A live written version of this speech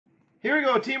Here we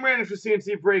go. Team randoms for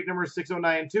C&C break number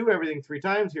 6092. Everything 3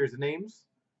 times. Here's the names.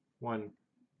 1,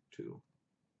 2,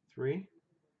 3.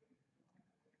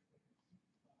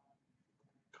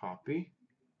 Copy.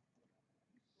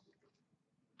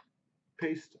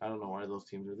 Paste. I don't know why those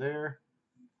teams are there.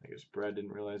 I guess Brad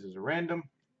didn't realize there's a random.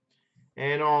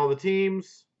 And all the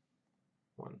teams.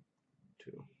 1,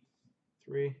 2,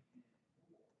 3.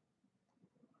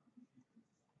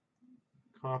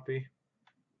 Copy.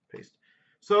 Paste.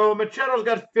 So Machedo's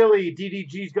got Philly.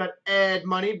 DDG's got Ed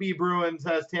Money. B Bruins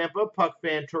has Tampa. Puck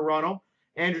Fan Toronto.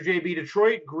 Andrew JB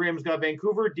Detroit. Grimm's got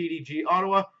Vancouver. DDG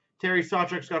Ottawa. Terry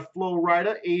Sawchuk's got Flo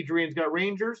Rida. Adrian's got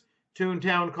Rangers.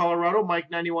 Toontown Colorado.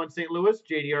 Mike 91 St. Louis.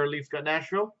 JDR Leafs got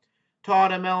Nashville.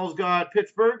 Todd ML's got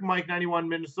Pittsburgh. Mike 91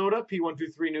 Minnesota.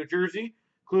 P123 New Jersey.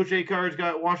 Clouche Card's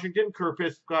got Washington.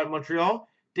 Kerpis got Montreal.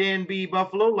 Dan B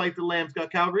Buffalo. Light the Lamb's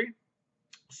got Calgary.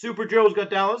 Super Joe's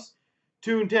got Dallas.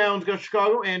 Toontown's got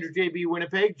Chicago. Andrew JB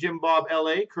Winnipeg. Jim Bob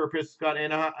LA. Kerpis got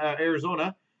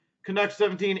Arizona. Canucks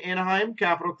 17 Anaheim.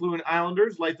 Capital Clune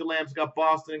Islanders. Light the Lamb's got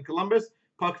Boston and Columbus.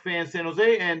 Puck Fan San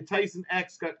Jose. And Tyson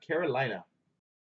X got Carolina.